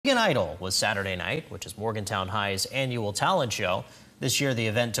Mohigan Idol was Saturday night, which is Morgantown High's annual talent show. This year, the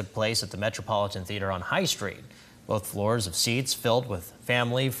event took place at the Metropolitan Theater on High Street. Both floors of seats filled with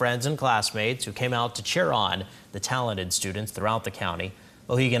family, friends, and classmates who came out to cheer on the talented students throughout the county.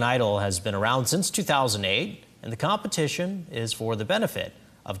 Mohigan Idol has been around since 2008, and the competition is for the benefit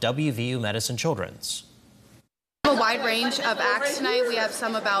of WVU Medicine Children's. A wide range of acts tonight. We have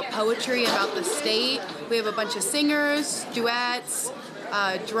some about poetry, about the state. We have a bunch of singers, duets,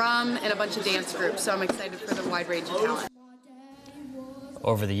 drum, and a bunch of dance groups. So I'm excited for the wide range of talent.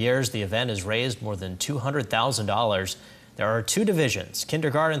 Over the years, the event has raised more than $200,000. There are two divisions,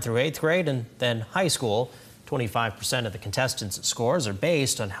 kindergarten through 8th grade and then high school. 25% of the contestants' scores are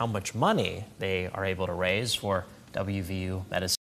based on how much money they are able to raise for WVU Medicine.